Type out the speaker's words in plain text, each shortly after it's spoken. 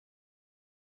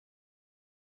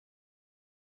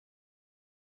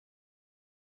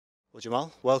Well,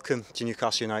 Jamaal, welcome to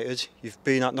Newcastle United. You've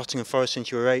been at Nottingham Forest since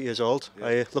you were 8 years old. Yeah.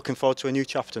 Are you looking forward to a new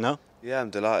chapter now? Yeah, I'm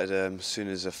delighted. As soon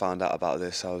as I found out about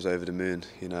this, I was over the moon.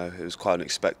 It was quite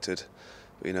unexpected.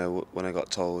 But, when I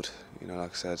got told,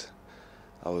 like I said,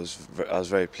 I was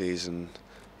very pleased, and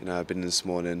I've been in this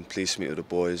morning, pleased to meet with the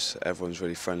boys. Everyone's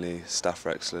really friendly, staff are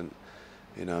excellent.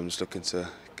 I'm just looking to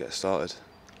get started.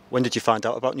 When did you find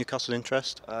out about Newcastle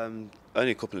interest? Only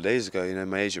a couple of days ago.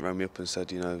 My agent rang me up and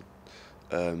said,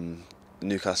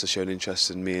 Newcastle showed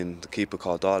interest in me and the keeper,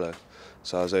 Darlow.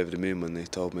 So I was over the moon when they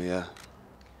told me, yeah.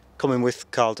 Coming with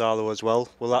Karl Darlow as well,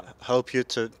 will that help you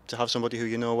to have somebody who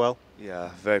you know well?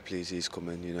 Yeah, very pleased he's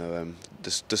coming.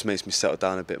 Just makes me settle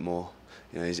down a bit more.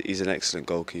 He's an excellent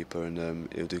goalkeeper, and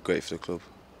he'll do great for the club.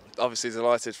 Obviously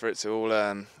delighted for it to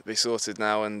all be sorted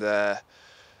now, and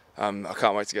I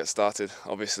can't wait to get started.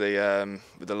 Obviously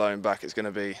with the loan back it's going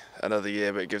to be another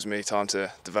year, but it gives me time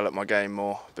to develop my game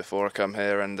more before I come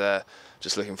here, and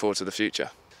just looking forward to the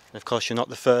future. And of course, you're not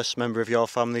the first member of your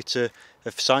family to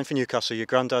have signed for Newcastle. Your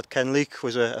granddad Ken Leake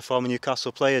was a former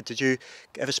Newcastle player. Did you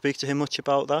ever speak to him much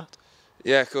about that?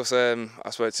 Yeah, of course. I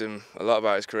spoke to him a lot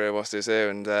about his career whilst he was here,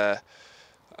 and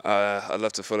I'd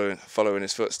love to follow in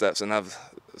his footsteps and have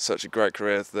such a great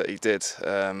career that he did.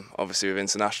 Obviously with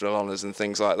international honours and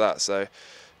things like that. So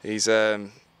he's, as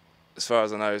far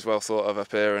as I know, he's well thought of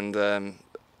up here, and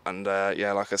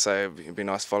yeah, like I say, it'd be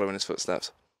nice following his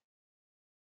footsteps.